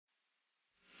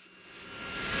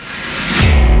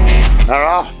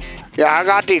Hello? Yeah, I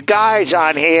got these guys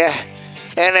on here,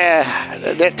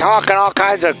 and they're talking all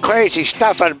kinds of crazy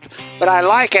stuff, but I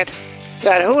like it.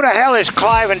 That who the hell is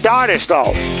Clive and Dardis,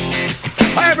 though?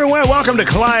 Hi, everyone. Welcome to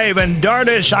Clive and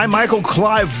Dardis. I'm Michael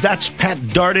Clive. That's Pat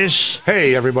Dardis.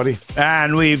 Hey, everybody.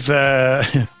 And we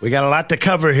got a lot to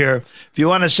cover here. If you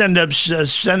want to send us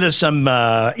some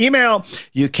email,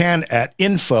 you can at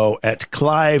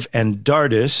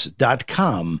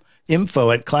info@cliveanddardis.com.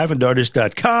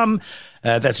 info@cliveanddardis.com.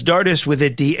 That's Dardis with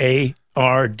a D-A-R-D-I-S.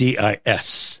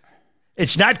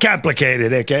 It's not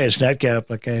complicated, okay? It's not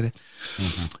complicated.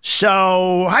 Mm-hmm.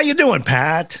 So, how you doing,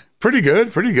 Pat? Pretty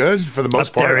good for the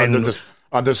most part.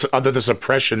 Under this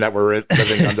oppression that we're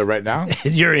living under right now.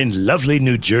 You're in lovely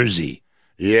New Jersey.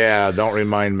 Yeah, don't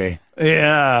remind me.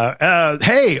 Yeah.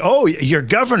 Hey, your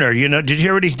governor, did you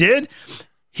hear what he did?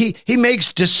 He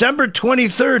makes December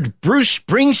 23rd Bruce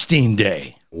Springsteen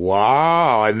Day.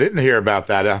 Wow, I didn't hear about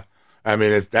that.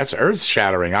 That's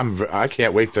earth-shattering. I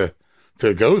can't wait to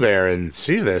go there and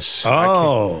see this.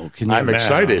 Oh, I'm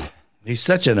excited. He's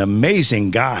such an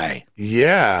amazing guy.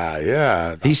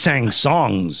 Yeah. He sang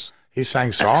songs.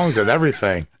 And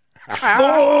everything.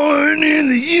 Born in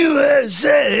the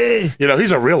USA.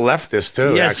 He's a real leftist,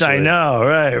 too. Yes, actually. I know.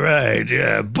 Right.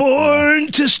 Yeah.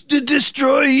 Born to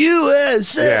destroy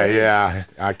USA. Yeah.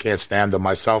 I can't stand him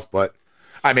myself, but,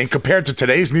 compared to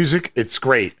today's music, it's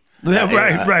great.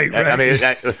 Right.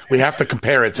 We have to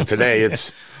compare it to today.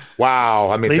 It's...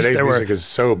 Wow, today's music is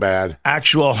so bad.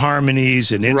 Actual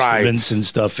harmonies and instruments and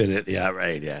stuff in it. Yeah,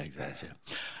 right. Yeah, exactly.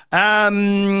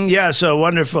 So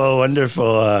wonderful.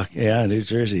 New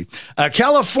Jersey.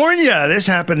 California, this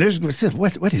happened.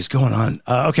 What is going on?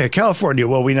 California,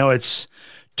 well, we know it's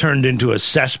turned into a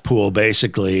cesspool,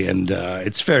 basically, and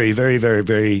it's very, very, very,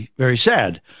 very, very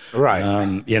sad.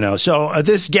 Right. So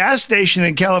this gas station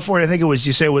in California, I think it was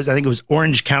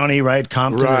Orange County, right?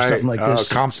 Compton or something like this.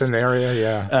 Compton area,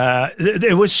 yeah.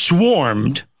 It was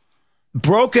swarmed,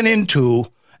 broken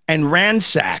into, and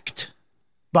ransacked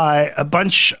by a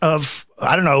bunch of,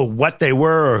 I don't know what they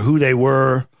were or who they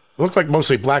were. Looked like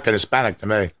mostly black and Hispanic to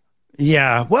me.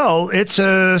 Yeah, well, it's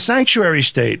a sanctuary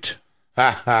state.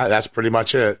 That's pretty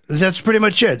much it.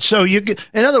 So in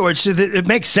other words, it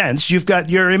makes sense.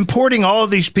 You're importing all of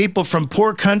these people from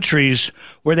poor countries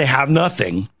where they have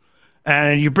nothing,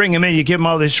 and you bring them in, you give them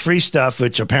all this free stuff,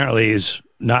 which apparently is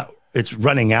not, it's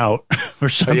running out or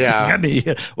something. Yeah. They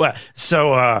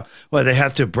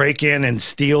have to break in and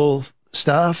steal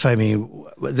stuff.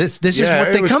 This is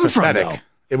what they come from, though.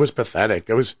 It was pathetic.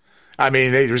 It was like,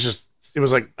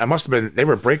 I must have been, they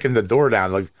were breaking the door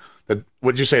down, like,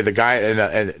 what'd you say? The guy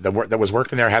that was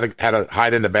working there had to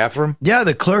hide in the bathroom. Yeah,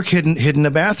 the clerk hid in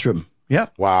the bathroom. Yeah.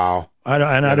 Wow. I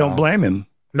don't blame him.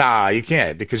 Nah, you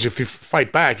can't, because if you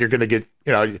fight back, you're going to get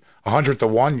 100 to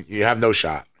 1. You have no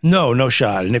shot. No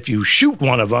shot. And if you shoot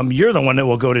one of them, you're the one that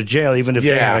will go to jail, even if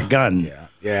they had a gun.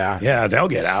 Yeah. They'll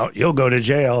get out. You'll go to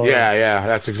jail. Yeah.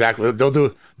 That's exactly.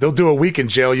 They'll do a week in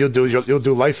jail. You'll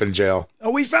do life in jail. Oh,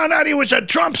 we found out he was a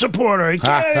Trump supporter.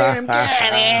 Get him,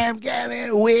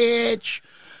 witch.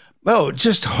 Oh,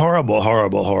 just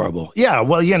horrible. Yeah,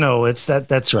 well, it's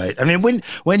that's right.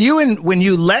 When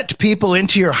you let people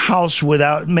into your house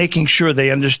without making sure they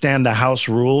understand the house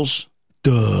rules,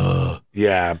 duh.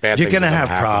 Yeah, bad. You're gonna have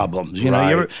problems.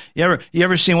 You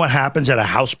ever seen what happens at a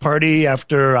house party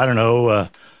after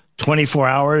 24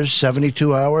 hours,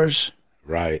 72 hours?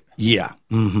 Right. Yeah.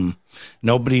 Mm-hmm.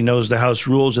 Nobody knows the house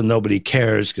rules and nobody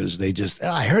cares because they just,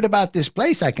 I heard about this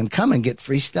place. I can come and get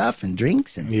free stuff and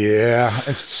drinks. Yeah.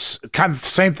 It's kind of the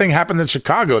same thing happened in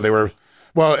Chicago. They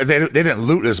didn't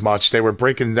loot as much. They were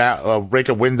breaking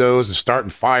windows and starting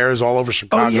fires all over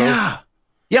Chicago. Oh, yeah.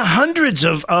 Yeah, hundreds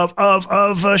of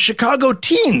Chicago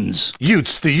teens.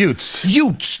 Utes.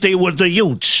 Utes. They were the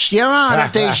Utes. Your Honor,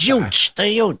 there's Utes. The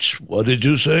Utes. What did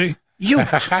you say?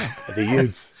 Ute. The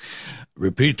Utes.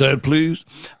 Repeat that, please.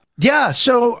 Yeah,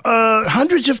 so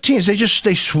hundreds of teens,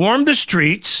 they swarmed the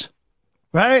streets,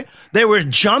 right? They were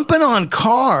jumping on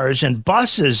cars and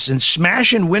buses and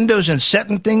smashing windows and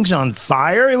setting things on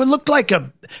fire. It looked like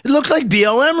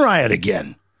BLM riot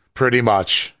again. Pretty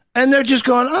much. And they're just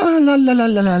going, oh, la, la, la,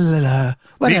 la, la, la,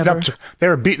 whatever. They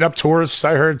were beating up tourists,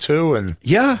 I heard, too. And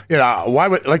yeah. Why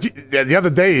would, like, the other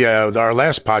day, our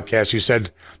last podcast, you said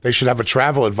they should have a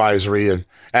travel advisory. And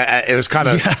it was kind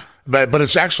of, but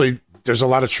it's actually, there's a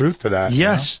lot of truth to that.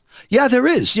 Yes. Yeah, there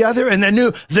is. Yeah, and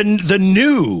the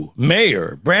new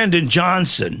mayor, Brandon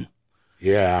Johnson,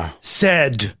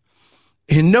 said,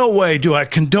 in no way do I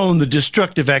condone the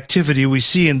destructive activity we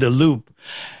see in the Loop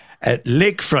at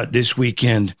Lakefront this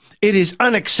weekend. It is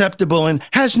unacceptable and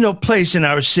has no place in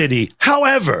our city.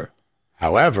 However,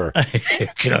 However,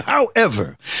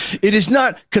 However, it is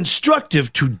not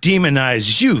constructive to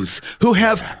demonize youth who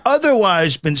have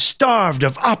otherwise been starved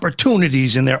of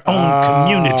opportunities in their own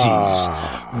communities.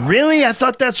 Really? I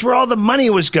thought that's where all the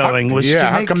money was going.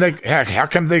 how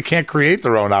come they can't create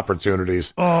their own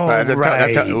opportunities? Oh, right.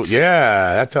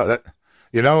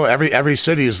 Every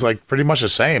city is like pretty much the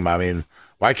same. I mean,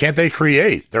 why can't they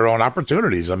create their own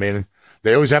opportunities? I mean,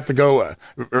 they always have to go.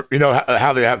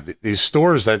 How they have these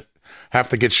stores that have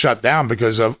to get shut down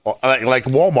because of like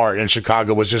Walmart in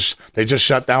Chicago they just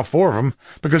shut down 4 of them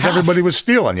because everybody was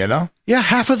stealing, Yeah,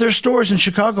 half of their stores in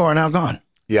Chicago are now gone.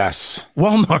 Yes.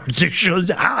 Walmart,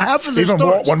 half of the Even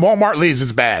stores. when Walmart leaves,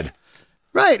 it's bad.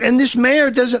 Right, and this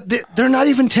mayor they're not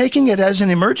even taking it as an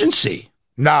emergency.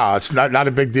 No, it's not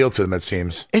a big deal to them, it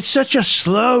seems. It's such a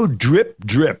slow drip,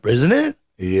 isn't it?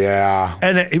 Yeah.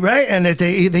 And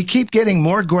they keep getting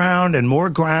more ground and more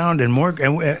ground and more.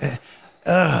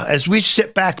 As we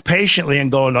sit back patiently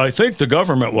and going, I think the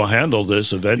government will handle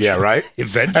this eventually. Yeah, right.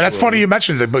 Eventually, and that's funny you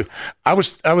mentioned it. But I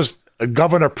was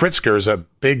Governor Pritzker is a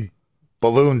big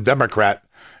balloon Democrat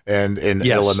in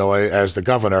Illinois as the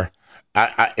governor.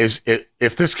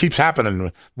 If this keeps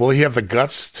happening, will he have the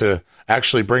guts to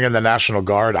actually bring in the National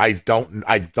Guard? I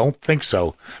don't think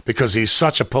so, because he's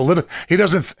such a he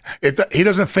doesn't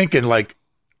think in like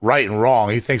right and wrong.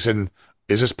 He thinks in,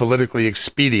 is this politically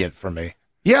expedient for me?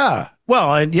 Yeah.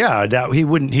 Well, and that he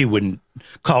wouldn't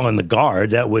call in the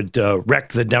Guard. That would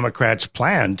wreck the Democrats'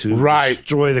 plan to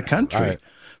destroy the country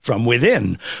from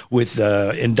within with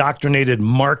indoctrinated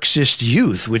Marxist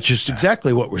youth, which is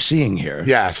exactly what we're seeing here.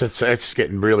 Yes, it's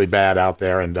getting really bad out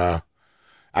there, and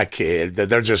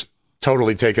they're just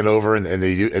totally taking over in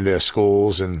the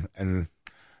schools, and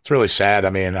it's really sad. I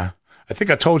mean, I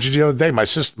think I told you the other day,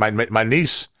 my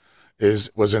niece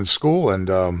was in school,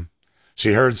 and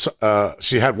she heard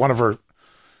she had one of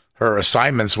her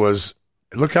assignments was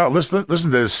listen to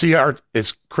the CR.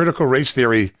 It's critical race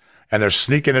theory, and they're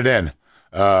sneaking it in.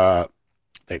 The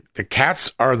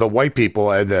cats are the white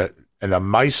people, and the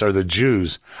mice are the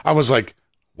Jews. I was like,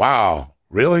 wow,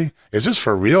 really? Is this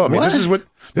for real? I mean, this is what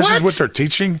they're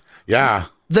teaching. Yeah,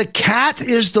 the cat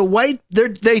is the white.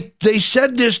 They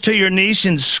said this to your niece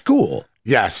in school.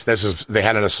 Yes, they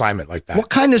had an assignment like that. What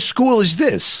kind of school is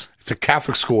this? It's a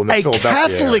Catholic school in the Philadelphia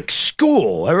Catholic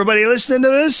school. Everybody listening to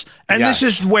this? And yes.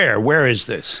 This is where? Where is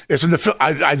this? It's in the.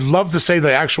 I'd love to say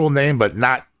the actual name, but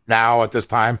not now at this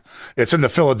time. It's in the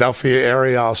Philadelphia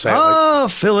area. I'll say.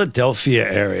 Philadelphia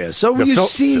area. So you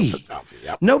see,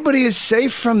 nobody is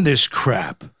safe from this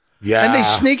crap. Yeah. And they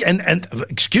sneak, and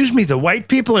excuse me, the white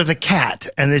people are the cat,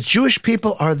 and the Jewish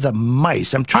people are the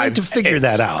mice. I'm trying to figure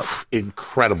that out.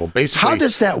 Incredible. Basically, how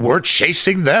does that work? We're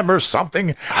chasing them or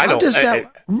something.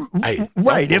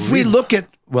 Right. If we look at,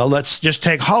 let's just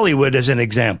take Hollywood as an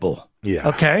example. Yeah.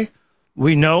 Okay.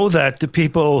 We know that the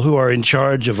people who are in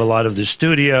charge of a lot of the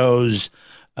studios,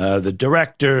 the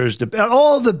directors,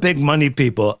 all the big money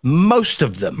people, most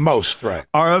of them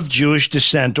are of Jewish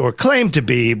descent or claim to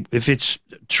be, if it's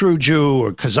true Jew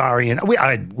or Khazarian.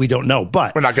 We don't know,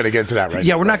 but we're not going to get into that right now.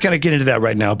 Yeah, we're not going to get into that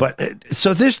right now. But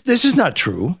so this is not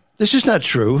true. This is not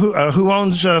true. Who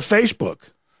owns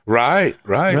Facebook? Right.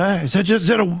 Is that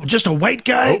just a white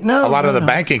guy? No, a lot of the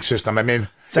banking system. I mean,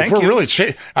 Thank you. Really,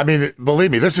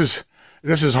 believe me, this is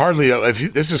hardly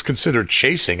this is considered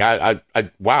chasing.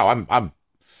 I'm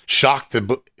shocked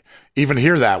to even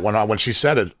hear that when she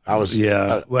said it. I was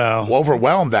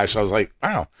overwhelmed. Actually, I was like,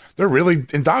 wow, they're really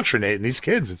indoctrinating these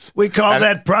kids. We call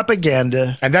that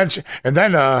propaganda. And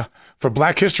then for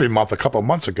Black History Month a couple of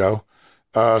months ago,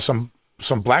 some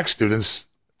black students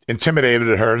intimidated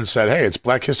her and said, "Hey, it's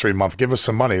Black History Month. Give us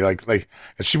some money." And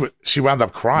she wound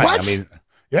up crying. What? I mean,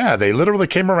 yeah, they literally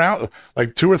came around,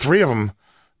 like 2 or 3 of them.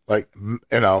 Like,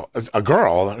 a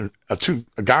girl, two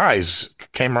guys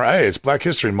came around. Hey, it's Black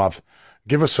History Month.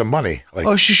 Give us some money.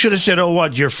 She should have said, "Oh,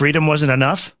 what? Your freedom wasn't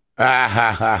enough?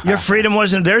 Your freedom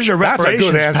wasn't. There's your reparations, that's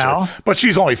a good answer, pal." But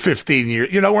she's only 15 years.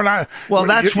 We're not. Well,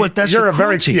 that's you're a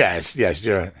very yes.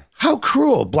 You're. How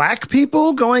cruel! Black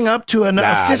people going up to a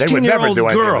 15-year-old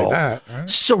girl, like that, right?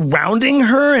 Surrounding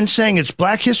her and saying it's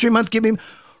Black History Month. Give me.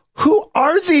 Who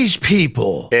are these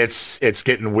people? It's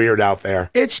getting weird out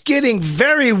there. It's getting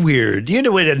very weird.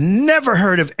 We'd have never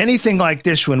heard of anything like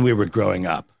this when we were growing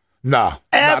up. No,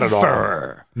 ever. Not at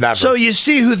all. Never. So you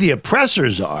see who the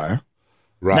oppressors are.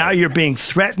 Right. Now you're being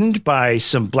threatened by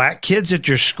some black kids at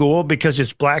your school because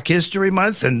it's Black History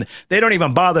Month, and they don't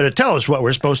even bother to tell us what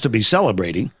we're supposed to be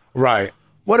celebrating. Right.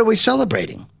 What are we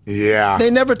celebrating? Yeah. They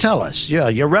never tell us. Yeah,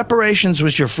 your reparations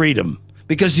was your freedom.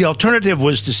 Because the alternative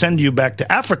was to send you back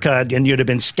to Africa and you'd have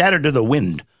been scattered to the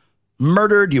wind.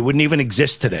 Murdered, you wouldn't even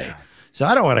exist today. So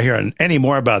I don't want to hear any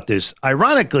more about this.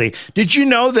 Ironically, did you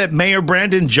know that Mayor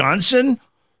Brandon Johnson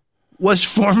was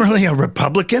formerly a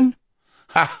Republican?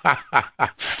 No,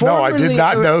 I did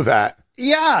not know that.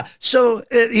 Yeah. So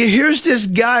here's this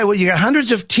guy. Well, you got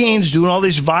hundreds of teens doing all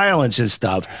this violence and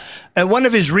stuff. And one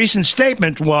of his recent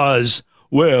statements was,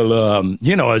 well,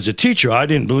 as a teacher, I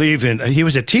didn't believe in. He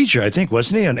was a teacher, I think,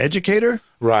 wasn't he? An educator?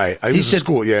 Right. He said,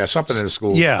 school. Yeah, something in the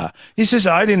school. Yeah. He says,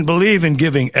 I didn't believe in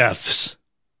giving Fs.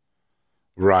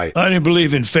 Right. I didn't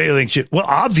believe in failing shit. Well,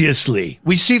 obviously,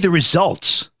 we see the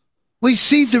results.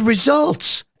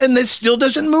 And this still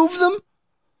doesn't move them?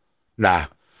 Nah.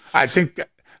 I think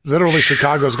literally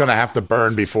Chicago's going to have to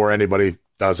burn before anybody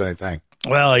does anything.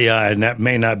 Well, yeah, and that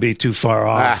may not be too far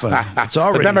off. It's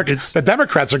already the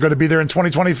Democrats are going to be there in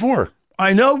 2024.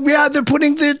 I know. Yeah, they're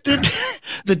putting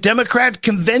the Democrat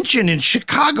convention in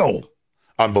Chicago.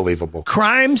 Unbelievable.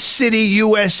 Crime City,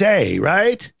 USA,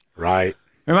 right? Right.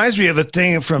 Reminds me of a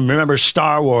thing from, remember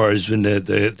Star Wars when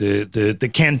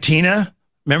the cantina.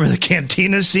 Remember the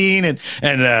cantina scene and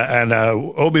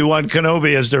Obi-Wan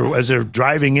Kenobi as they're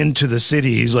driving into the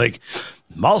city. He's like,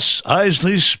 Mos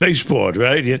Eisley Spaceport,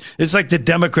 right? It's like the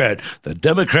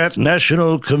Democrat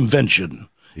National Convention.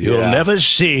 You'll never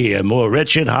see a more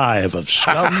wretched hive of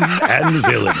scum and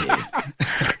villainy.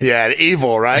 Yeah,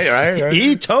 evil, right?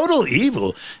 Total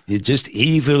evil. You're just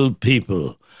evil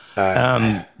people.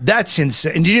 That's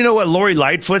insane. And do you know what Lori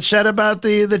Lightfoot said about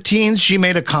the teens? She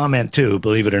made a comment too,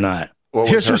 believe it or not.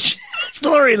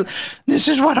 Lori, this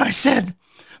is what I said.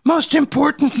 Most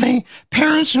importantly,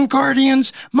 parents and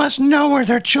guardians must know where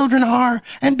their children are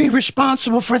and be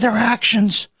responsible for their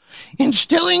actions.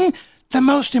 Instilling the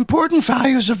most important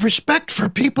values of respect for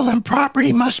people and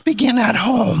property must begin at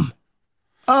home.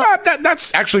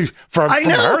 That's actually from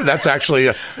her. That's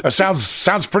actually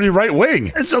sounds pretty right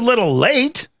wing. It's a little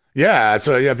late. Yeah,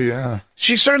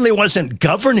 She certainly wasn't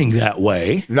governing that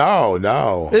way.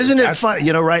 No. Isn't it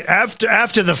funny? Right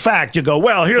after the fact, you go,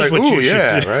 well, here's what you should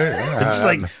do. Right? Yeah. It's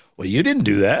like, well, you didn't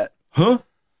do that, huh?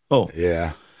 Oh,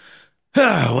 yeah.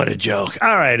 What a joke.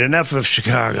 All right, enough of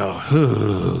Chicago.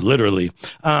 Ooh, literally.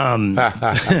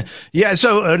 Yeah.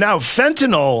 So now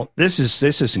fentanyl. This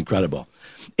is incredible.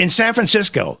 In San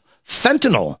Francisco,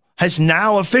 fentanyl has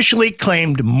now officially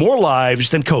claimed more lives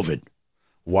than COVID.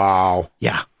 Wow.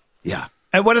 Yeah.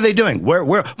 And what are they doing?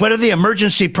 What are the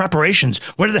emergency preparations?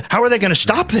 How are they going to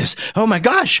stop this? Oh my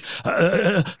gosh!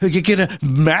 You gonna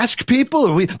mask people?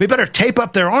 Or we better tape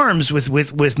up their arms with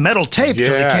metal tape so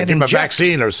they can't give them a inject.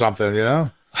 vaccine or something.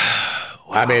 Wow.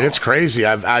 I mean, it's crazy.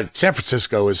 San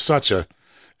Francisco is such a.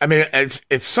 I mean,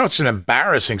 it's such an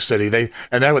embarrassing city.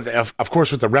 Of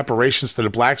course, with the reparations to the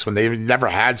blacks when they never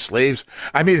had slaves.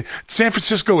 I mean, San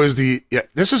Francisco is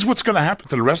this is what's going to happen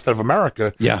to the rest of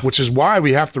America. Yeah. Which is why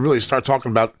we have to really start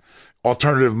talking about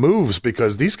alternative moves,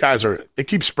 because these guys they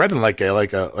keep spreading like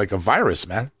a virus,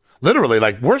 man. Literally,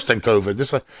 like worse than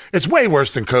COVID. It's way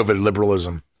worse than COVID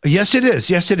liberalism. Yes, it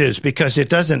is, because it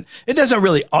doesn't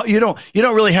really. You don't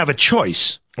really have a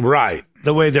choice. Right.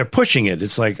 The way they're pushing it,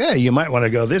 it's like, hey, you might want to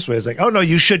go this way. It's like, oh no,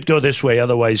 you should go this way,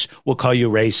 otherwise we'll call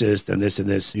you racist and this and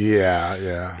this.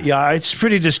 Yeah. It's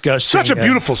pretty disgusting. Such a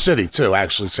beautiful city too,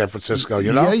 actually, San Francisco.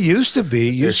 Yeah, it used to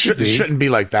be. It shouldn't be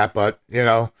like that, but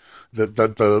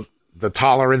the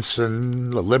tolerance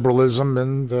and the liberalism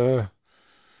and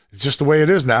it's just the way it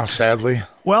is now, sadly.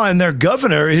 Well, and their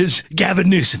governor is Gavin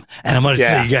Newsom. And I'm going to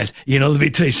tell you guys, let me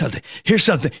tell you something. Here's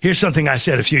something I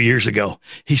said a few years ago.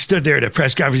 He stood there at a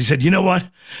press conference. He said, you know what?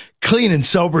 Clean and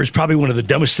sober is probably one of the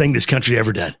dumbest things this country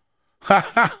ever did.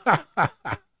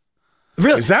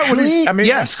 Really? Is that what he's, I mean,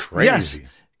 yes, crazy.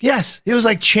 Yes. It was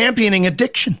like championing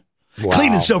addiction. Wow.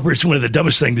 Clean and sober is one of the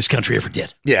dumbest things this country ever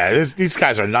did. Yeah, these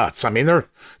guys are nuts. I mean, they're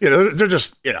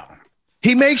just.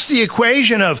 He makes the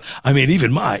equation of, I mean,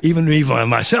 even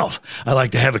myself, I like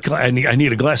to have I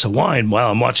need a glass of wine while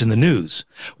I'm watching the news.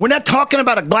 We're not talking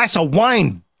about a glass of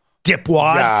wine,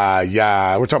 dipwad.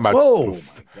 Yeah. We're talking about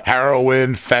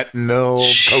heroin, fentanyl,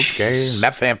 cocaine,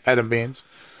 methamphetamines.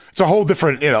 It's a whole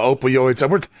different,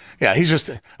 opioids. He's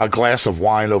just a glass of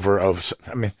wine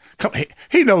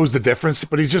he knows the difference,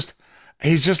 but he's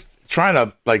just trying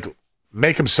to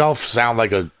make himself sound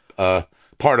like a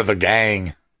part of the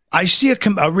gang. I see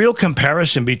a real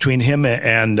comparison between him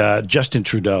and Justin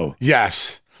Trudeau.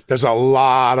 Yes, there's a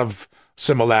lot of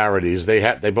similarities.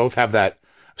 They both have that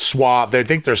suave. They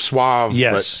think they're suave,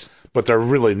 yes, but they're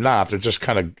really not. They're just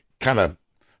kind of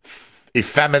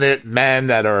effeminate men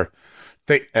that are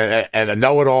and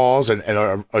know-it-alls and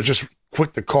are just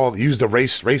quick to use the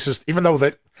racist, even though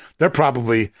they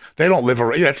don't live.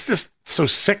 It's just so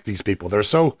sick. These people, they're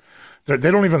so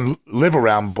they don't even live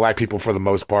around black people for the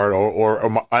most part,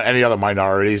 or any other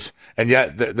minorities, and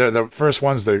yet they're the first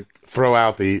ones to throw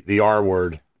out the R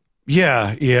word.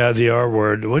 Yeah, the R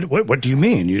word. What do you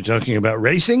mean? You're talking about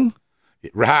racing?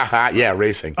 Yeah,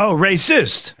 racing. Oh,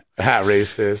 racist.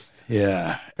 Racist.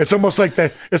 Yeah. It's almost like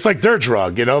it's like their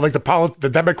drug, like the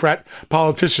Democrat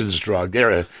politicians' drug.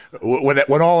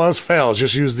 When all else fails,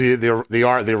 just use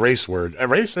the race word.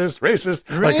 Racist.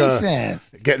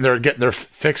 Like getting their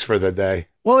fix for the day.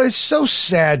 Well, it's so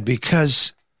sad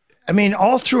because, I mean,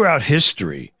 all throughout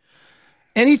history,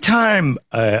 anytime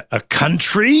a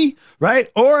country, right,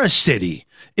 or a city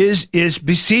is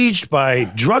besieged by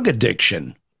drug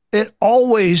addiction, it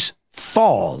always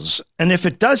falls. And if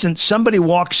it doesn't, somebody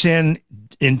walks in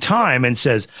time and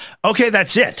says, okay,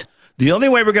 that's it. The only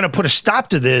way we're going to put a stop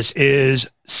to this is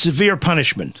severe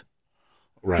punishment,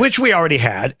 right, which we already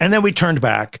had. And then we turned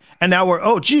back. And now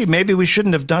maybe we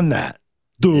shouldn't have done that.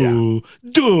 Duh.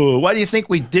 Why do you think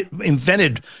we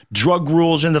invented drug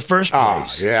rules in the first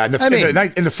place? Yeah. In the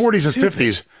 40s and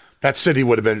 50s, that city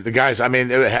would have been the guys. I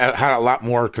mean, it had a lot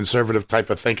more conservative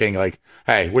type of thinking. Like,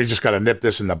 hey, we just got to nip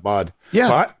this in the bud. Yeah.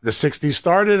 But the 60s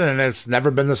started, and it's never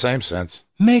been the same since.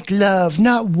 Make love,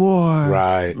 not war.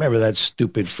 Right. Remember that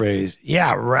stupid phrase?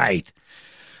 Yeah, right.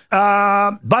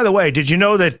 By the way, did you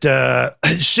know that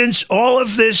since all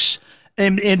of this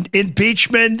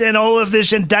impeachment and all of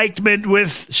this indictment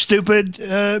with stupid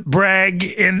Bragg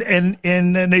in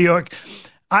New York,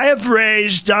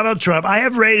 Donald Trump, I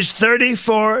have raised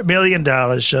 $34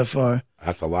 million so far.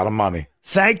 That's a lot of money.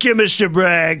 Thank you, Mr.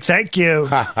 Bragg. Thank you.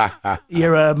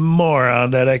 You're a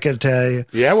moron, that I can tell you.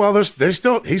 Yeah, well,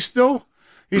 he still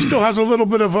has a little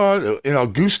bit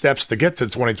of goose steps to get to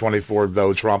 2024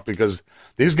 though, Trump, because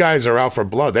these guys are out for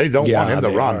blood. They don't want him to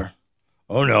run. Are.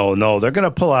 Oh no, they're going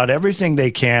to pull out everything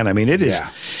they can. I mean, it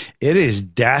is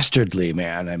dastardly,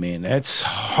 man. I mean, it's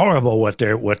horrible what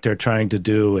they're trying to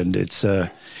do, and it's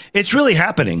really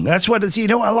happening. That's what it's. A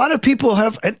lot of people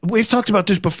have. We've talked about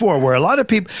this before, where a lot of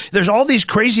people, there's all these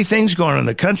crazy things going on in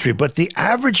the country, but the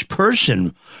average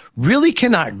person really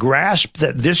cannot grasp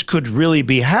that this could really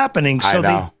be happening.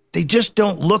 So they just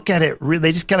don't look at it.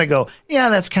 They just kind of go, yeah,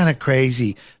 that's kind of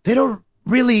crazy. They don't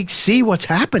really see what's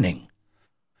happening.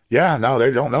 Yeah, no,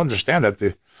 they don't understand that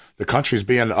the country's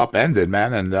being upended,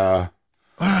 man, and the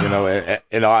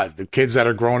kids that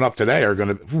are growing up today are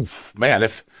going to, man,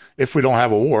 if we don't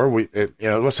have a war,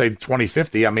 let's say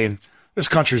 2050, I mean, this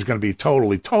country's going to be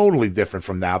totally, totally different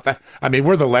from now.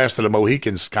 We're the last of the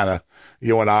Mohicans, kind of,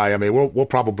 you and I. I mean, we'll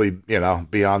probably, be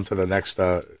on to the next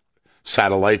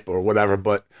satellite or whatever,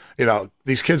 but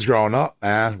these kids growing up,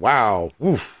 man, wow,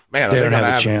 man, they don't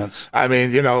have a chance. I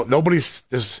mean,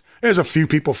 there's a few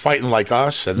people fighting like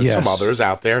us, and some others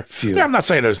out there. Yeah, I'm not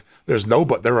saying there's no,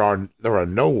 but there are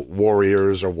no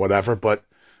warriors or whatever. But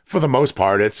for the most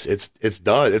part, it's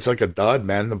dud. It's like a dud,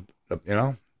 man.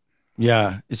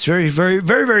 Yeah, it's very, very,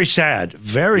 very, very sad.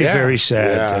 Very, very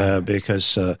sad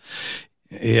because.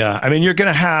 I mean, you're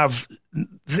going to have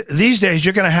these days.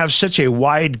 You're going to have such a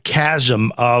wide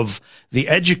chasm of the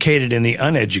educated and the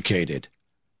uneducated.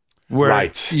 Where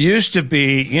it used to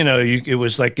be, it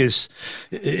was like this,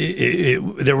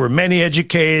 there were many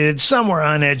educated, some were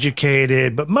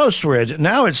uneducated, but most were educated.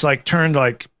 Now it's like turned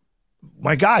like,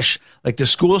 my gosh, like the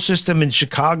school system in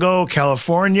Chicago,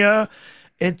 California,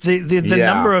 the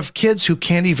number of kids who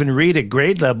can't even read at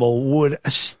grade level would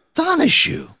astonish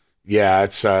you. Yeah,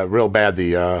 it's real bad,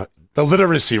 the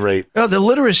literacy rate. Oh, the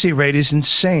literacy rate is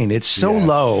insane. It's so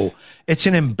low. It's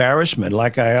an embarrassment,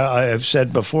 like I have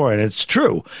said before, and it's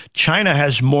true. China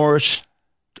has more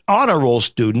honor roll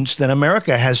students than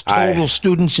America has total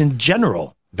students in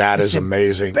general. That is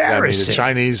amazing. Embarrassing. The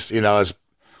Chinese, as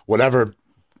whatever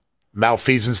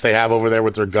malfeasance they have over there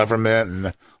with their government,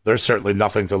 and there's certainly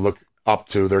nothing to look up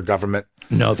to their government.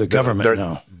 No, the government,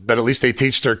 no. But at least they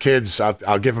teach their kids.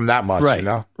 I'll give them that much,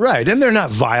 right. Right, and they're not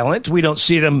violent. We don't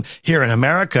see them here in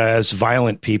America as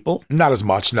violent people. Not as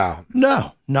much, no.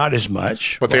 No, not as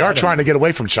much. But they are trying to get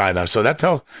away from China, so that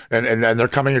and they're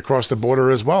coming across the border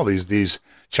as well. These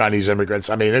Chinese immigrants.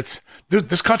 I mean,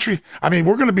 this country. I mean,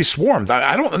 we're going to be swarmed.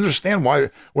 I don't understand why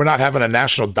we're not having a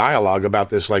national dialogue about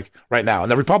this like right now.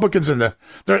 And the Republicans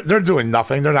they're doing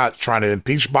nothing. They're not trying to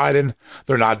impeach Biden.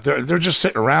 They're just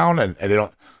sitting around and they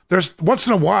don't. There's once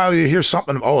in a while you hear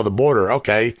something. Oh, the border,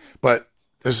 okay, but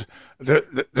there's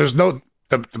no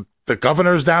the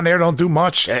governors down there don't do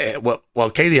much. Well,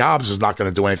 Katie Hobbs is not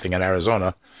going to do anything in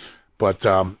Arizona, but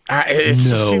there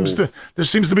seems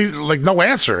to be like no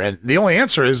answer, and the only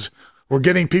answer is we're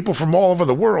getting people from all over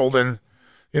the world, and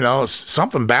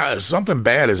something bad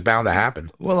is bound to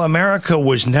happen. Well, America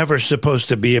was never supposed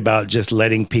to be about just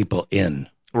letting people in.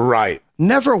 Right.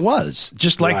 Never was.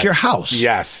 Just like your house.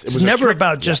 Yes. It's never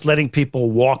about just letting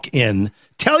people walk in,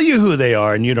 tell you who they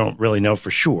are, and you don't really know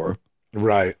for sure.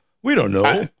 Right. We don't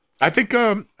know. I think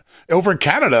over in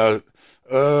Canada,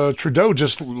 Trudeau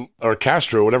or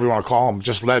Castro, whatever you want to call him,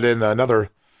 just let in another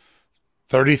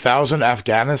 30,000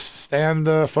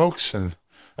 Afghanistan folks, and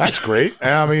that's great.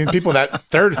 I mean, people that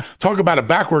talk about a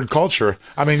backward culture.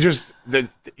 I mean, they're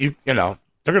going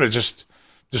to just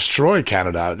destroy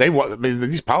Canada.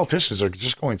 These politicians are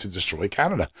just going to destroy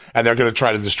Canada, and they're going to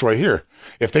try to destroy here.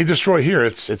 If they destroy here,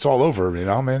 it's all over,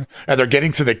 man. And they're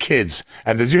getting to the kids.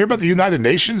 And did you hear about the United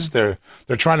Nations? They're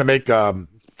trying to make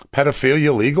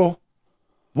pedophilia legal.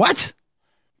 What?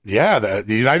 Yeah, the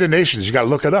United Nations. You got to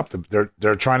look it up.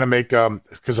 They're trying to make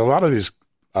because a lot of these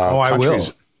countries. I will.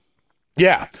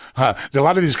 Yeah, a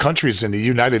lot of these countries in the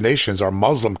United Nations are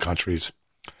Muslim countries.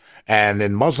 And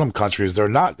in Muslim countries,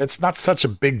 it's not such a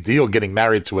big deal getting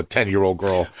married to a 10-year-old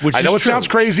girl. I know it sounds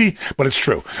crazy, but it's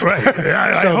true. Right.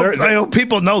 I hope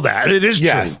people know that. It is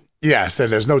true. Yes,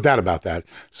 and there's no doubt about that.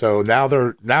 So now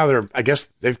they're I guess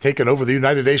they've taken over the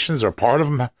United Nations, or part of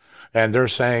them, and they're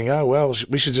saying, oh, well,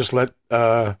 we should just we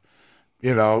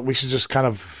should just kind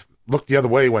of look the other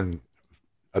way when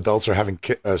adults are having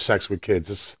sex with kids.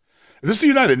 This is the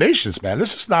United Nations, man.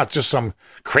 This is not just some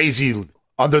crazy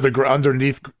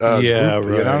underneath group, right. You know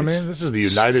what I mean? This is the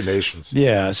United Nations.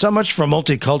 Yeah, so much for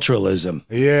multiculturalism.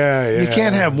 Yeah. You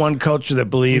can't have one culture that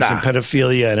believes in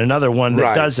pedophilia and another one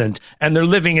that doesn't, and they're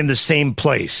living in the same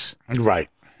place. Right.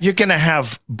 You're going to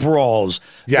have brawls.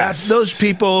 Yes. Those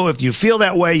people, if you feel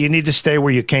that way, you need to stay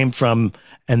where you came from,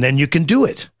 and then you can do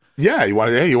it. Yeah, you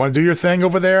want to do your thing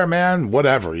over there, man?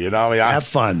 Whatever, have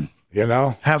fun.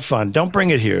 Have fun. Don't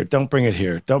bring it here. Don't bring it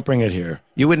here. Don't bring it here.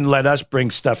 You wouldn't let us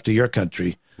bring stuff to your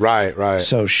country. Right.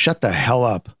 So shut the hell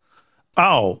up.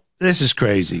 Oh, this is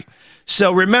crazy.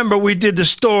 So remember, we did the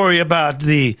story about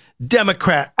the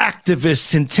Democrat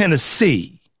activists in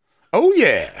Tennessee. Oh,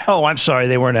 yeah. Oh, I'm sorry.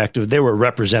 They weren't active. They were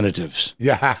representatives.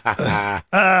 Yeah.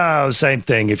 Same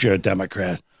thing if you're a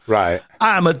Democrat. Right.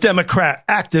 I'm a Democrat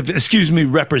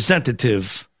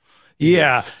representative.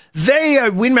 Yeah.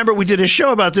 Yes. We remember we did a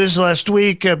show about this last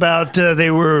week about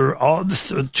they were all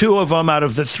two of them out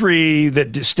of the three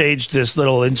that staged this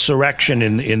little insurrection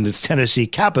in the Tennessee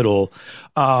Capitol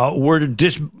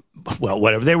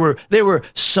whatever. They were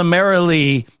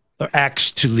summarily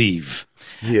asked to leave.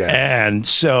 Yeah. And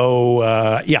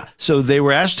so, so they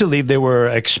were asked to leave. They were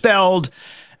expelled,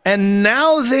 and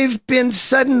now they've been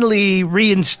suddenly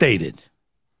reinstated.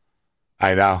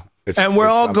 I know. And we're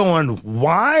all going,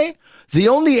 why? The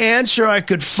only answer I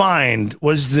could find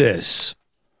was this.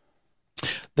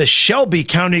 The Shelby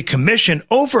County Commission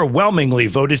overwhelmingly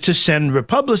voted to send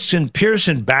Republican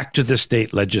Pearson back to the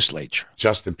state legislature.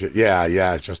 Justin Pearson.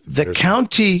 The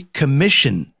county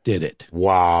commission did it.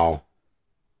 Wow.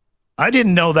 I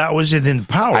didn't know that was in the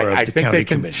power of the county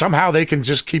commission. Somehow they can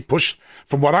just keep push.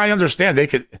 From what I understand,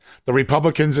 the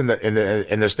Republicans in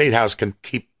the state house can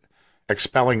keep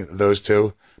expelling those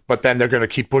two. But then they're going to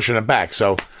keep pushing them back.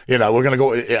 So, we're going to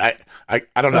go.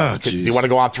 I don't know. Do you want to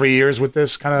go on 3 years with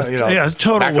this kind of, Yeah,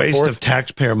 total waste of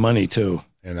taxpayer money, too.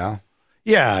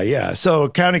 Yeah. So,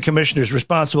 county commissioners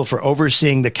responsible for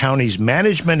overseeing the county's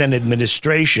management and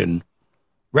administration,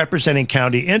 representing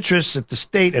county interests at the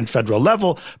state and federal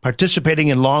level, participating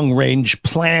in long-range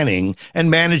planning,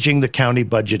 and managing the county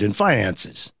budget and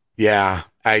finances. Yeah.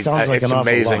 Sounds like it's an awful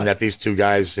amazing lot. that these two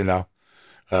guys,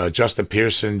 Justin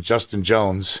Pearson, Justin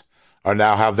Jones, are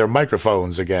now have their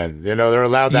microphones again. They're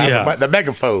allowed to have the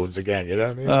megaphones again. You know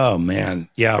what I mean? Oh, man.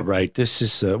 Yeah, right. This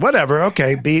is whatever.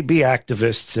 Okay, be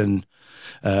activists.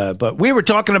 But we were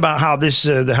talking about how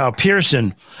how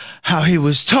Pearson, how he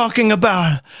was talking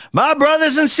about my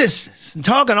brothers and sisters and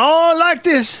talking all like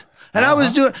this. And I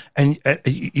was doing, and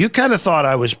you kind of thought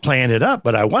I was playing it up,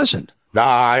 but I wasn't. No,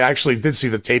 I actually did see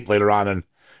the tape later on, and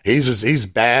he's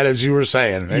bad as you were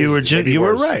saying. You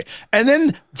were right. And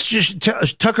then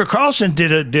Tucker Carlson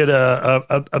did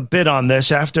a bit on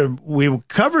this after we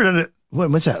covered it.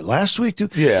 When was that? Last week too?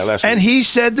 Yeah, last week. And he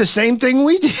said the same thing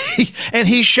we did. And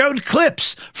he showed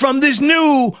clips from this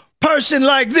new person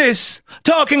like this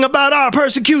talking about our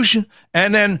persecution.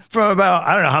 And then from about,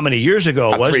 I don't know how many years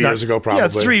ago it was. 3 years ago, probably. Yeah,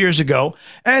 3 years ago.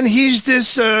 And he's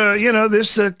this,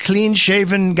 this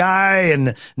clean-shaven guy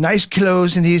and nice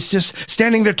clothes. And he's just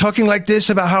standing there talking like this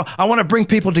about how I want to bring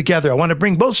people together. I want to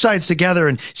bring both sides together.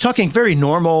 And he's talking very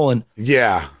normal. And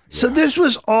yeah. So this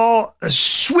was all a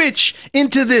switch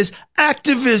into this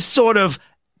activist sort of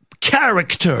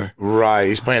character. Right.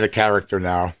 He's playing a character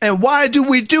now. And why do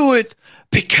we do it?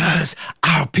 Because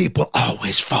our people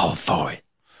always fall for it.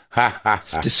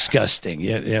 It's disgusting.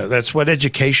 That's what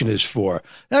education is for.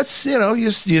 That's,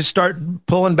 you start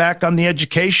pulling back on the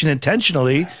education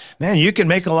intentionally, man, you can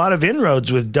make a lot of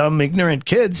inroads with dumb, ignorant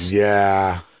kids.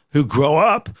 Yeah. Who grow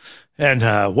up. And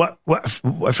what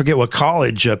I forget what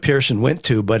college Pearson went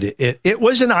to, but it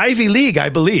was an Ivy League, I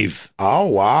believe. Oh,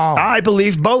 wow. I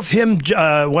believe both him,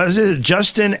 was it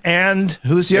Justin and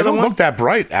who's the other one? They don't look that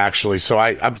bright, actually, so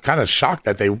I'm kind of shocked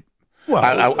that they... Well,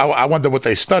 I wonder what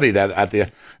they studied at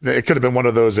the... It could have been one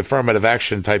of those affirmative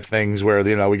action type things where,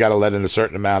 we got to let in a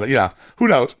certain amount of... who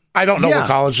knows? I don't know what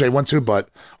college they went to, but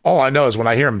all I know is when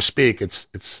I hear them speak,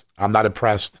 I'm not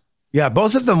impressed. Yeah,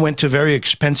 both of them went to very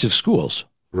expensive schools.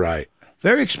 Right.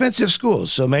 Very expensive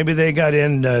schools. So maybe they got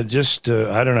in I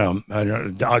don't know.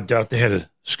 I doubt they had a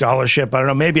scholarship. I don't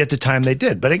know. Maybe at the time they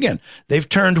did. But again, they've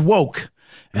turned woke.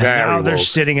 And now they're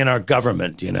sitting in our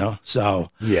government,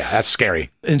 So yeah, that's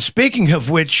scary. And speaking of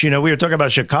which, we were talking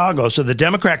about Chicago. So the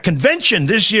Democrat convention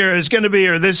this year is going to be,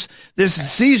 or this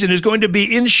season is going to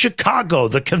be in Chicago,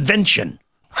 the convention.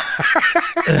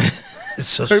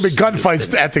 There's going to be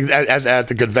gunfights at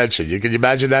the convention. Can you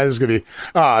imagine that? It's going to be,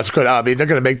 it's good. I mean, they're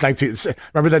going to make you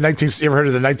ever heard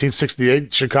of the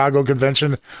 1968 Chicago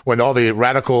convention when all the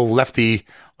radical lefty,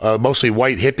 mostly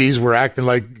white hippies were acting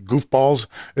like goofballs?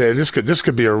 This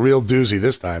could be a real doozy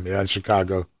this time in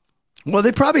Chicago. Well,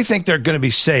 they probably think they're going to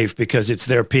be safe because it's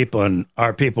their people and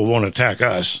our people won't attack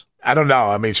us. I don't know.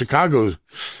 I mean, Chicago,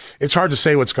 it's hard to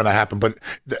say what's going to happen, but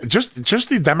just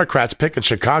the Democrats picking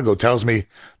Chicago tells me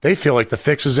they feel like the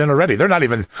fix is in already. They're not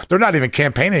even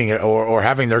campaigning or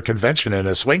having their convention in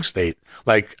a swing state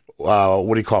like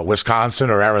what do you call it, Wisconsin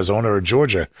or Arizona or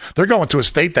Georgia. They're going to a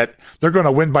state that they're going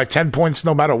to win by 10 points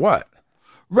no matter what.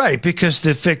 Right, because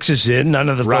the fix is in. None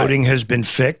of the voting has been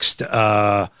fixed.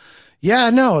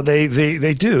 Yeah, no, they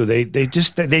do.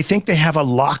 They think they have a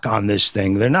lock on this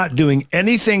thing. They're not doing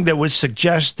anything that would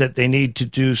suggest that they need to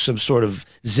do some sort of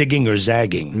zigging or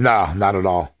zagging. No, not at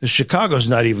all. Chicago's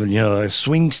not even, a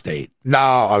swing state.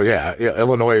 No, yeah,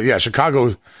 Illinois. Yeah,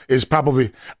 Chicago is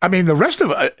probably. I mean, the rest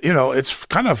of it's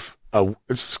kind of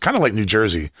like New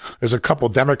Jersey. There's a couple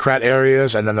Democrat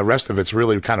areas, and then the rest of it's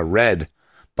really kind of red.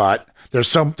 But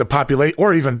there's the populate,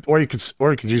 or you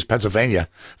could use Pennsylvania,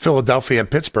 Philadelphia,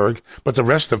 and Pittsburgh. But the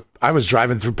rest of, I was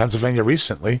driving through Pennsylvania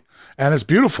recently, and it's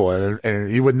beautiful, and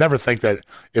you would never think that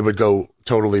it would go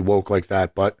totally woke like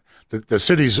that. But the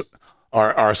cities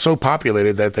are so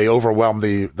populated that they overwhelm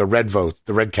the red vote,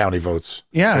 the red county votes.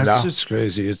 Yeah, it's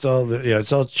crazy. It's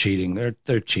all cheating.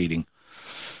 They're cheating.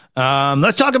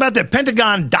 Let's talk about the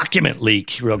Pentagon Document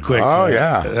Leak real quick. Oh,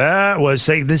 yeah. That was,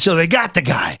 so they got the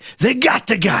guy. They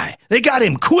got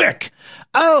him quick.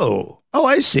 Oh,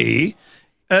 I see.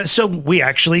 So we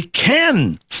actually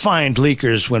can find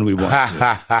leakers when we want to.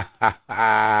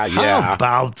 Yeah. How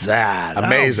about that?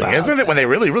 Amazing, isn't it, when they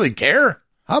really, really care?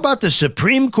 How about the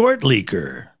Supreme Court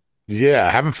leaker? Yeah, I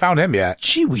haven't found him yet.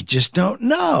 Gee, we just don't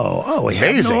know. Oh, we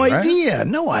have no idea. Right?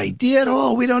 No idea at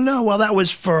all. We don't know. Well, that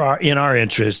was in our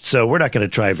interest, so we're not going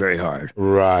to try very hard.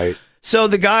 Right. So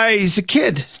the guy, he's a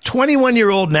kid,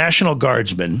 21-year-old National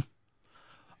Guardsman,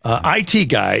 IT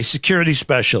guy, security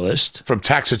specialist. From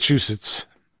Massachusetts.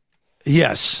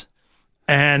 Yes.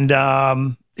 And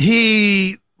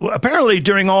he apparently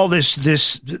during all this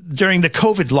during the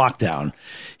COVID lockdown,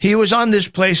 he was on this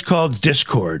place called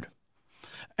Discord.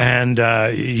 And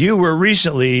you were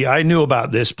recently, I knew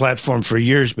about this platform for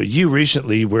years, but you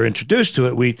recently were introduced to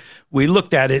it. We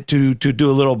looked at it to do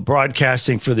a little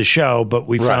broadcasting for the show, but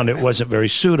we found it wasn't very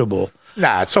suitable.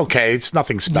 Nah, it's okay. It's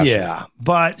nothing special. Yeah,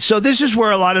 but so this is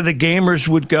where a lot of the gamers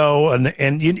would go,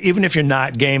 and even if you're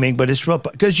not gaming, but it's real,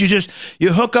 because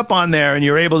you hook up on there and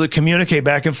you're able to communicate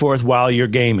back and forth while you're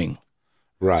gaming.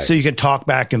 Right. So you can talk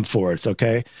back and forth,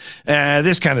 okay?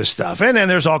 This kind of stuff. And then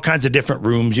there's all kinds of different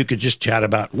rooms you could just chat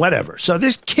about, whatever. So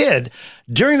this kid,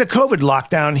 during the COVID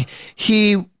lockdown,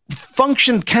 he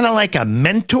functioned kind of like a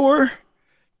mentor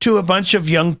to a bunch of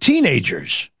young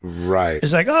teenagers. Right.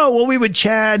 It's like, oh, well, we would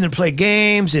chat and play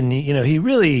games, and, he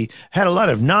really had a lot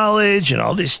of knowledge and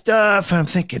all this stuff. I'm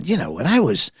thinking, when I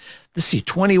was... Let's see,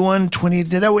 21, 20,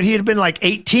 he had been like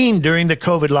 18 during the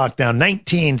COVID lockdown,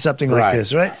 19, something like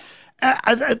this, right?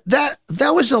 That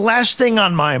was the last thing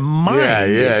on my mind.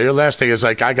 Yeah. Your last thing is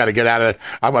like, I got to get out of.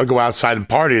 I'm going to go outside and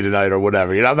party tonight or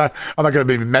whatever. I'm not going to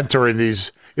be mentoring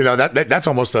these. That's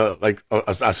almost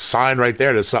a sign right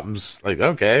there that something's like,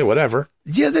 okay, whatever.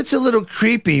 Yeah, that's a little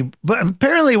creepy. But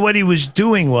apparently, what he was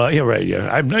doing,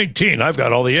 I'm 19. I've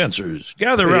got all the answers.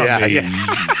 Gather around me,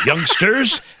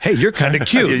 youngsters. Hey, you're kind of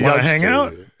cute. Want to hang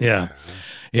out? Yeah.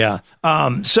 Yeah.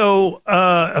 So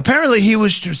apparently he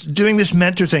was just doing this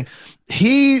mentor thing.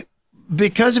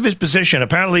 Because of his position,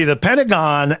 apparently the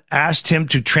Pentagon asked him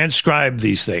to transcribe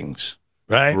these things.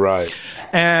 Right? Right.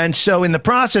 And so in the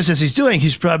process, as he's doing,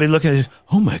 he's probably looking at,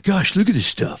 oh my gosh, look at this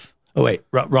stuff. Oh, wait,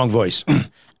 wrong voice.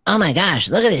 Oh my gosh,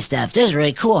 look at this stuff. This is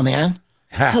really cool, man.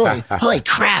 Holy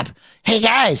crap. Hey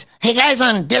guys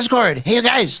on Discord. Hey you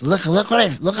guys, look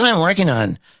what I'm working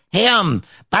on. Hey,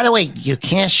 by the way, you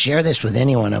can't share this with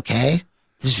anyone, okay?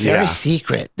 This is very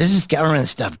secret. This is government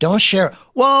stuff. Don't share.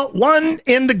 Well, one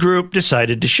in the group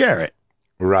decided to share it.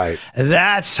 Right.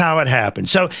 That's how it happened.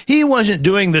 So he wasn't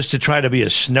doing this to try to be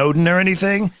a Snowden or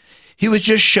anything. He was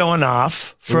just showing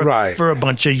off for a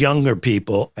bunch of younger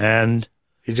people, and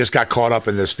he just got caught up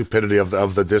in the stupidity of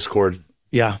the Discord.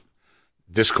 Yeah.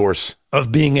 Discourse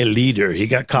of being a leader. He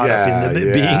got caught up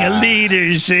in being a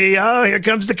leader. See, here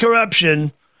comes the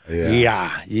corruption.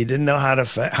 Yeah, you didn't know how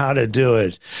to do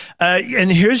it.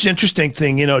 And here's the interesting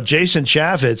thing. Jason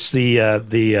Chaffetz,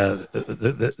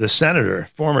 the senator,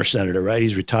 former senator, right?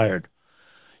 He's retired.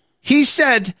 He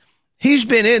said he's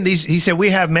been in these. He said we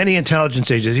have many intelligence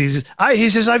agencies. He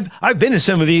says I've been in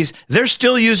some of these. They're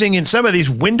still using in some of these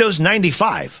Windows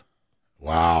 95.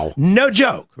 Wow, no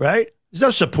joke, right? There's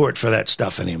no support for that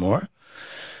stuff anymore.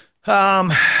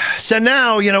 So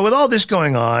now with all this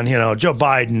going on, Joe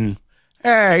Biden.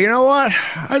 Hey, you know what?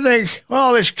 I think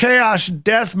all this chaos,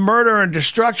 death, murder, and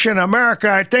destruction in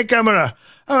America, I think I'm gonna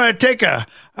take a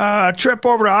trip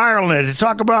over to Ireland to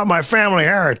talk about my family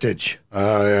heritage.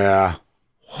 Oh yeah.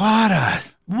 What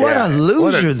a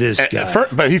loser this guy.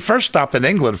 But he first stopped in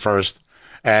England first,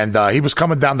 and he was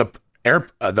coming down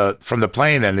from the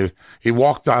plane, and he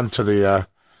walked onto the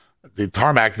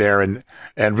tarmac there, and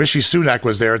Rishi Sunak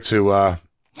was there to.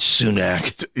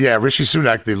 Sunak. Yeah, Rishi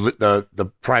Sunak, the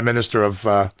Prime Minister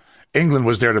of England,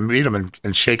 was there to meet him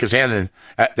and shake his hand.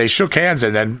 And they shook hands,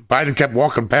 and then Biden kept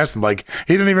walking past him like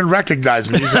he didn't even recognize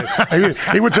him.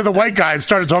 He went to the white guy and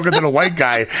started talking to the white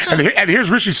guy. And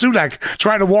here's Rishi Sunak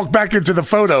trying to walk back into the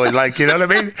photo. And you know what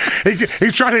I mean?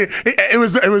 He's trying to. It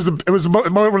was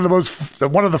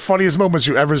one of the funniest moments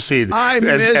you've ever seen. I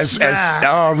miss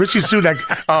that. Rishi Sunak.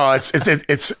 Oh,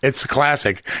 it's a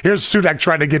classic. Here's Sunak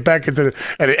trying to get back into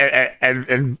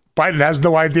and Biden has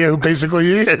no idea who basically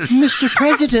he is. Mr.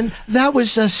 President, that was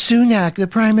Sunak, the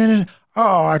Prime Minister.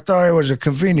 Oh, I thought he was a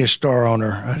convenience store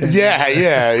owner.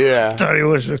 Yeah. I thought he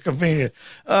was a convenience.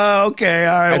 Okay,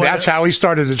 all right. And that's how he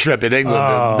started the trip in England,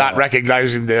 not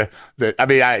recognizing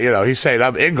he's saying,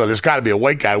 I'm England. It's got to be a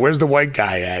white guy. Where's the white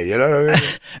guy at? You know what I mean?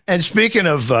 And speaking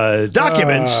of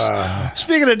documents,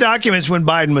 when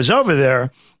Biden was over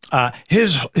there,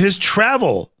 his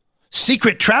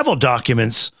secret travel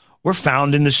documents were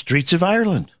found in the streets of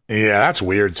Ireland. Yeah, that's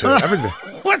weird too.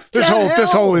 What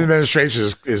this whole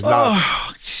administration is not.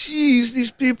 Oh, jeez,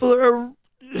 these people are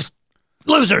just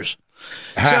losers.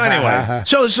 So anyway,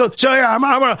 so yeah, I'm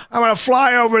gonna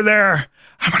fly over there.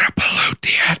 I'm gonna pollute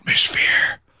the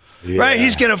atmosphere. Yeah. Right?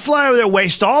 He's gonna fly over there,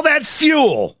 wasting all that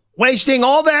fuel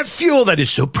that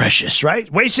is so precious. Right?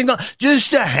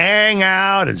 Just to hang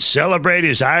out and celebrate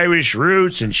his Irish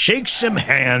roots and shake some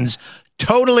hands.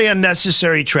 Totally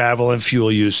unnecessary travel and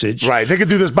fuel usage. Right. They could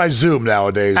do this by Zoom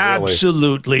nowadays.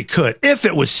 Absolutely could. If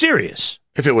it was serious.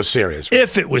 If it was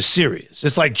serious.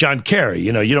 It's like John Kerry.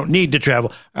 You don't need to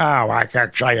travel. Oh, I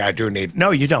can't say I do need.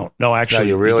 No, you don't. No, actually,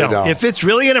 you really don't. If it's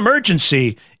really an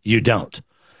emergency, you don't.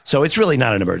 So it's really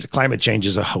not an emergency. Climate change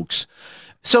is a hoax.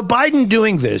 So Biden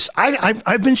doing this,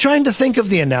 I've been trying to think of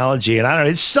the analogy, and I don't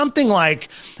know. It's something like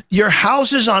your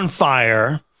house is on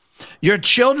fire, your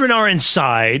children are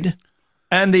inside,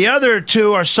 and the other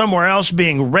two are somewhere else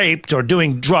being raped or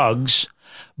doing drugs,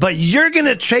 but you're going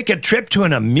to take a trip to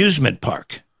an amusement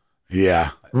park.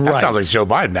 Yeah. Right. That sounds like Joe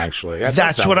Biden, actually.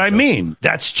 That's what I mean.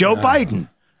 That's Joe Biden.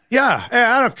 Yeah. Hey,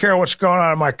 I don't care what's going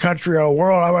on in my country or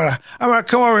world. I'm gonna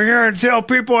come over here and tell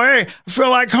people, hey, I feel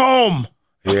like home.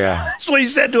 Yeah. That's what he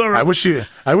said to him. I wish you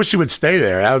would stay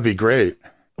there. That would be great.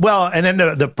 Well, and then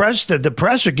the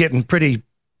press are getting pretty,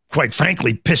 quite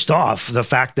frankly, pissed off the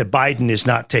fact that Biden is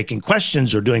not taking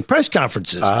questions or doing press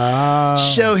conferences.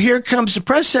 So here comes the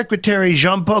press secretary,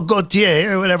 Jean-Paul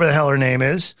Gaultier, or whatever the hell her name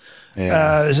is,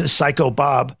 Psycho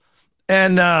Bob.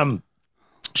 And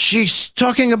she's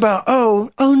talking about,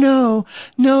 no,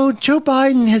 Joe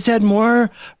Biden has had more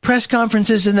press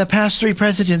conferences than the past 3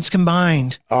 presidents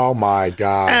combined. Oh, my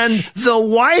God. And the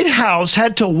White House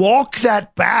had to walk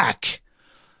that back.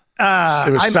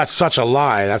 That's such a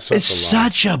lie. It's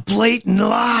such a blatant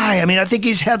lie. I mean, I think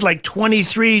he's had like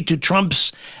 23 to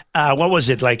Trump's what was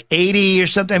it, like 80 or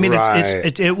something? I mean,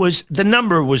 Right. it was, the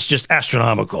number was just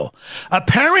astronomical.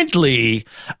 Apparently,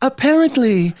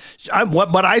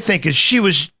 what I think is she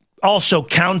was also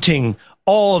counting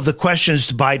all of the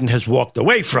questions Biden has walked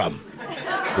away from.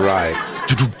 Right.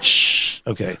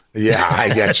 Okay. Yeah,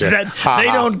 I get you. They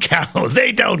don't count.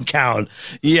 They don't count.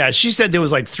 Yeah, she said there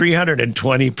was like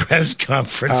 320 press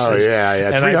conferences. Oh,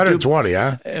 yeah. 320,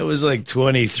 huh? It was like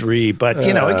 23, but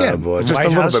again, boy, just White a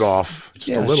little House, bit off. Just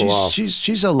a little off.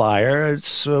 She's a liar.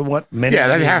 It's what many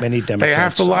Democrats. They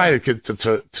have to lie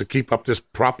to keep up this,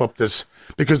 prop up this,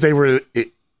 because they were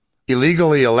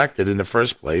illegally elected in the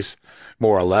first place,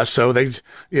 more or less. So they,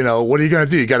 what are you going to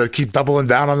do? You got to keep doubling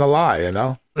down on the lie,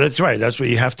 That's right. That's what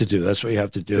you have to do.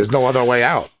 There's no other way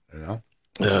out,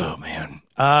 Oh, man.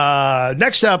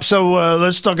 Next up,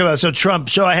 let's talk about Trump.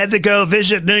 So I had to go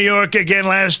visit New York again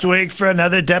last week for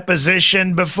another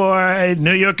deposition before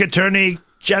New York Attorney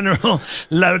General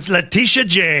Letitia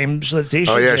James.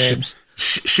 James.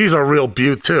 She's a real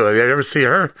beaut, too. Have you ever see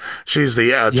her? She's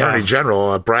the Attorney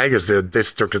General. Bragg is the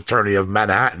District Attorney of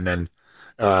Manhattan, and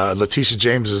Letitia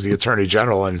James is the Attorney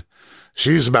General, and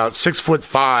she's about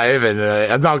 6'5", and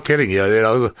I'm not kidding you.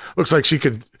 Looks like she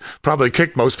could probably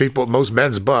kick most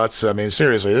men's butts. I mean,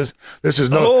 seriously, this is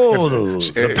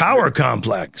the power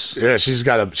complex. Yeah, she's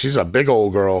a big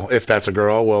old girl. If that's a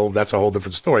girl, well, that's a whole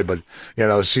different story. But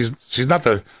she's not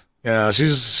the.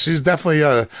 She's definitely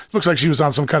looks like she was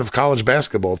on some kind of college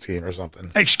basketball team or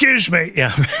something. Excuse me.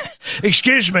 Yeah.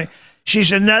 Excuse me.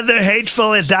 She's another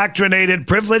hateful, indoctrinated,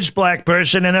 privileged black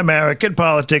person in American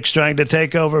politics trying to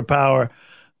take over power,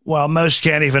 while most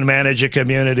can't even manage a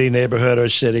community, neighborhood, or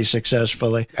city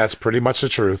successfully. That's pretty much the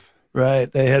truth.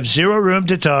 Right. They have zero room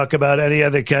to talk about any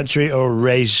other country or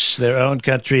race. Their own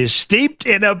country is steeped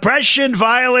in oppression,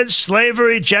 violence,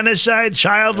 slavery, genocide,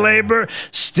 child labor,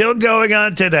 still going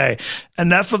on today.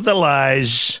 Enough of the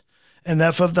lies. And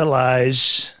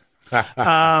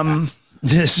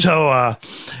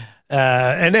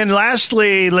then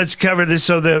lastly, let's cover this.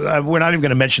 So we're not even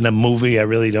going to mention the movie. I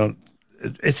really don't.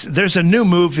 There's a new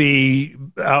movie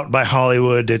out by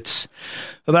Hollywood. It's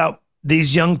about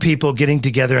these young people getting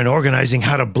together and organizing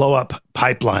how to blow up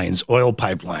pipelines, oil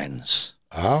pipelines.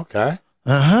 Okay.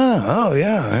 Oh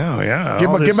yeah.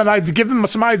 Give them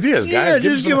some ideas, guys. Yeah,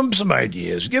 give them some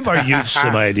ideas. Give our youth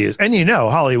some ideas. And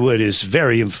Hollywood is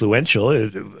very influential.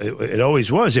 It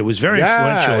always was. It was very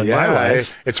influential in my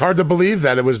life. It's hard to believe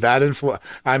that it was that influential.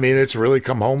 I mean, it's really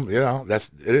come home. It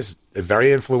is a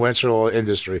very influential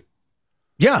industry.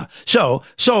 Yeah. So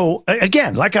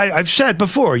again, like I've said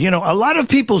before, a lot of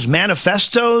people's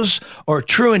manifestos or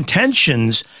true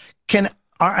intentions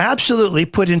are absolutely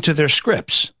put into their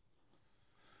scripts.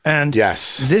 And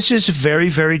yes, this is very,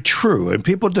 very true. And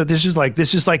people do this is like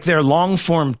their long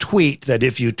form tweet that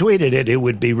if you tweeted it, it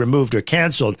would be removed or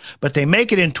canceled. But they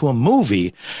make it into a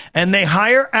movie, and they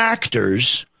hire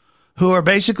actors who are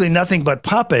basically nothing but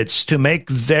puppets to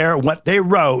make what they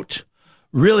wrote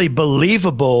really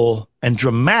believable and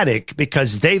dramatic,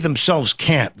 because they themselves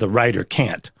can't. The writer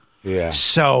can't. Yeah.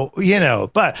 So,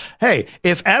 but hey,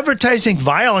 if advertising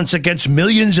violence against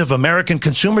millions of American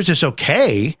consumers is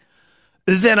okay,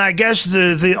 then I guess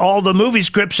all the movie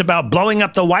scripts about blowing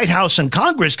up the White House and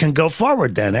Congress can go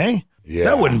forward then, eh? Yeah.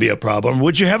 That wouldn't be a problem.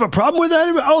 Would you have a problem with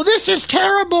that? Oh, this is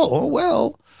terrible. Oh,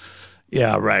 well.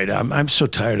 Yeah, right. I'm so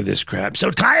tired of this crap.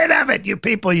 So tired of it, you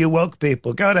people, you woke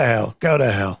people. Go to hell. Go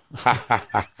to hell.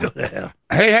 Go to hell.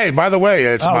 Hey, by the way,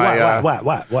 it's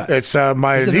what? It's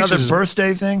my is it niece's another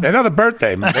birthday thing? Another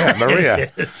birthday. Yeah,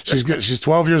 Maria. She's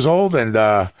 12 years old,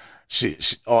 and she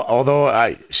although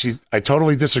I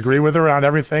totally disagree with her on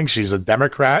everything. She's a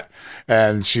Democrat,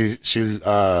 and she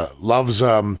loves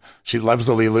the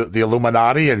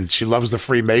Illuminati, and she loves the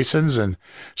Freemasons, and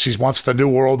she wants the New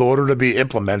World Order to be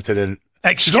implemented. And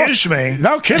excuse me,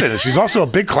 no kidding. She's also a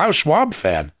big Klaus Schwab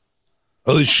fan.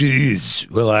 Oh, she is.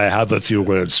 Well, I have a few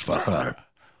words for her.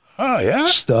 Oh, yeah?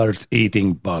 Start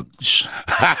eating bugs.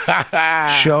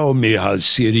 Show me how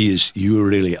serious you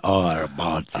really are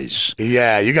about this.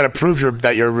 Yeah, you got to prove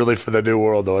that you're really for the New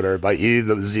World Order by eating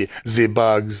the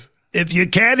bugs. If you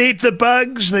can't eat the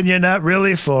bugs, then you're not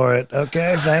really for it.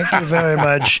 Okay, thank you very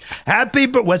much.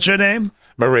 What's your name?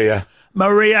 Maria,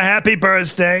 happy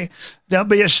birthday. Don't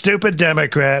be a stupid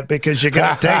Democrat, because you're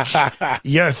going to take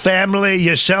your family,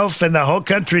 yourself, and the whole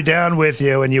country down with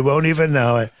you, and you won't even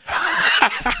know it.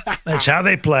 That's how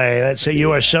they play. That's how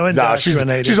you are so indoctrinated.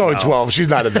 No, she's only 12. She's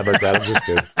not a Democrat. I'm just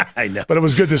kidding. I know. But it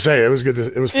was good to say. It was fun.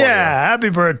 Yeah, happy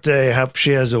birthday. Hope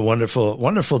she has a wonderful,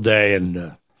 wonderful day,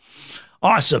 and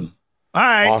awesome. All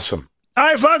right. Awesome. All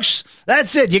right, folks,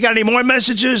 that's it. You got any more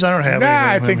messages? I don't have any.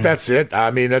 I think that's it. I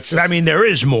mean, that's just. I mean, there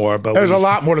is more, but there's a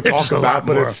lot more to talk about.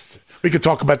 But we could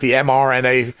talk about the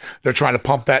mRNA. They're trying to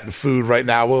pump that in food right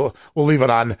now. We'll leave it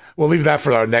on. We'll leave that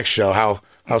for our next show. How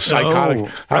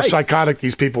psychotic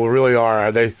these people really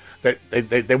are. They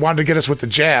wanted to get us with the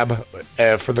jab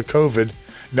for the COVID.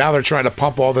 Now they're trying to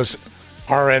pump all this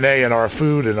RNA in our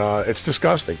food, and it's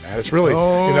disgusting, man. It's really,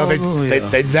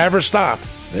 they never stop.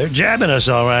 They're jabbing us,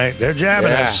 all right. They're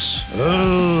jabbing us.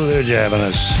 Oh, they're jabbing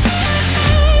us.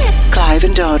 Clive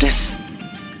and Dardis.